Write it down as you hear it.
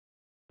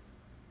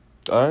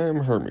I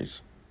am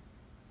Hermes.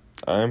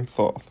 I am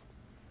Thoth.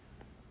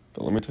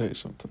 But let me tell you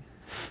something.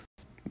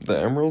 The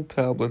Emerald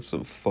Tablets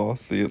of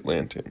Thoth the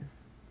Atlantean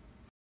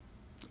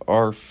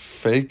are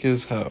fake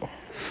as hell.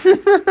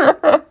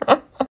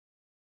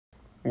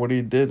 What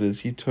he did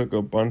is he took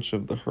a bunch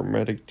of the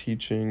Hermetic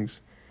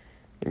teachings,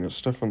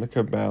 stuff from the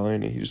Kabbalah,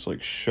 and he just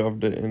like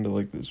shoved it into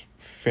like this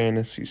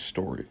fantasy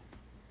story.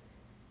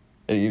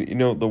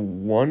 And the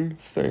one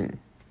thing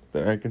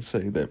that I can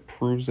say that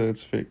proves that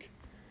it's fake,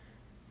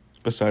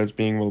 besides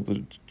being able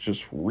to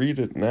just read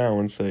it now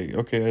and say,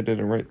 okay, I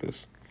didn't write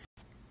this.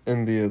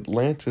 In the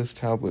Atlantis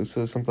tablet, it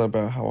says something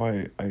about how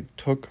I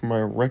took my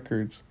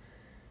records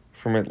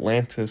from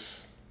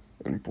Atlantis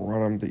and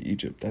brought them to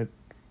Egypt. That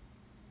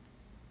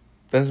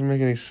doesn't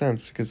make any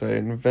sense because I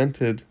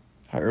invented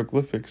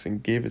hieroglyphics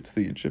and gave it to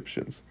the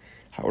Egyptians.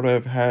 How would I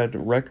have had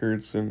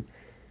records and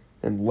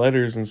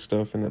letters and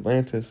stuff in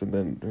Atlantis and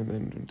then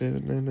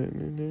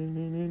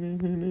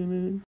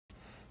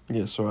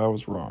yeah, so I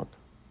was wrong.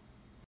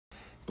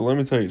 But let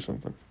me tell you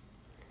something.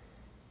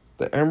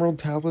 The Emerald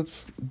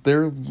Tablets,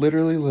 they're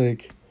literally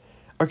like,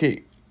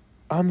 okay,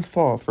 I'm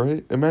Thoth,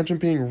 right? Imagine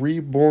being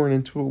reborn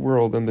into a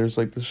world and there's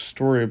like this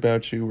story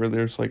about you where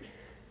there's like,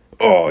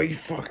 oh, he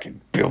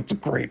fucking built the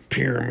Great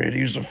Pyramid.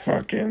 He's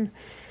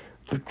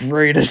the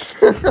greatest.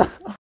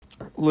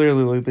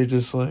 Literally, like, they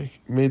just like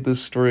made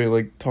this story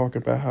like talk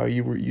about how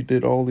you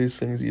did all these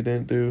things you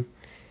didn't do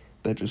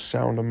that just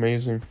sound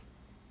amazing.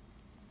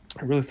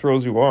 It really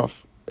throws you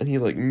off. And he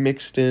like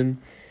mixed in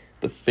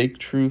the fake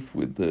truth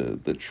with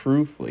the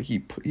truth. Like he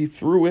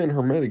threw in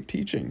Hermetic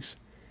teachings,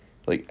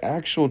 like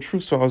actual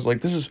truth. So I was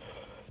like, this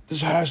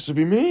has to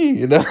be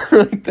me,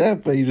 like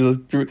that. But he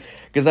just threw,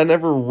 because I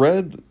never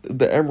read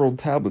the Emerald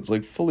Tablets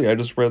like fully. I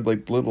just read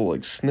like little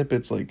like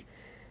snippets, like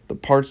the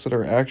parts that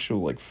are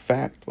actual like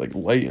fact, like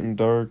light and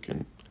dark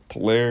and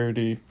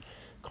polarity,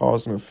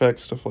 cause and effect,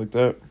 stuff like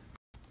that.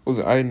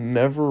 Listen, I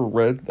never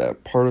read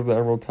that part of the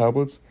Emerald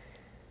Tablets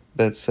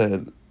that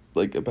said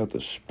like about the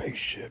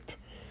spaceship.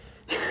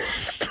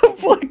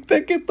 Stuff like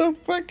that. Get the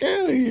fuck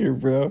out of here,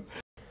 bro.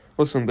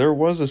 Listen, there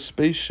was a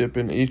spaceship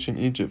in ancient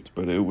Egypt,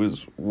 but it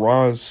was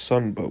Ra's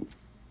sunboat.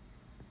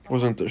 It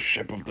wasn't the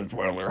ship of the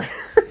dweller.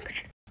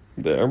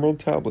 The Emerald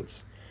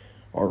Tablets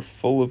are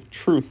full of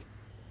truth,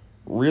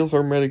 real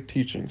Hermetic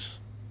teachings,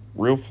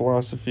 real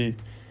philosophy,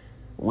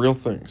 real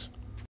things.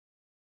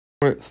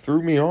 What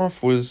threw me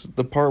off was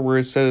the part where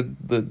it said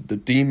the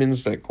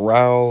demons that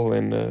growl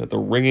and the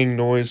ringing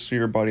noise through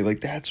your body.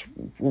 Like, that's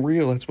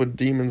real. That's what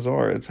demons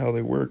are. That's how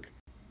they work.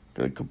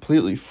 It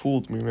completely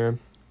fooled me, man.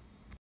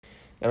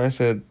 And I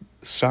said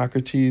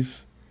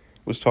Socrates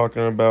was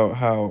talking about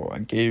how I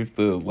gave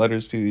the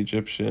letters to the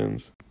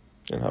Egyptians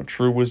and how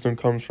true wisdom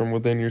comes from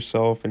within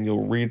yourself, and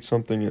you'll read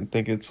something and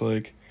think it's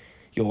like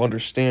you'll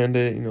understand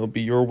it and it'll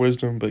be your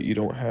wisdom, but you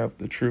don't have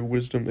the true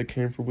wisdom that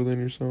came from within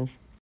yourself.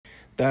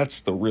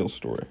 That's the real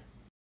story.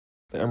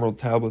 The Emerald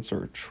Tablets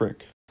are a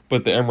trick.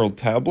 But the Emerald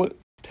Tablet,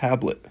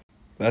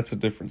 that's a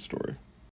different story.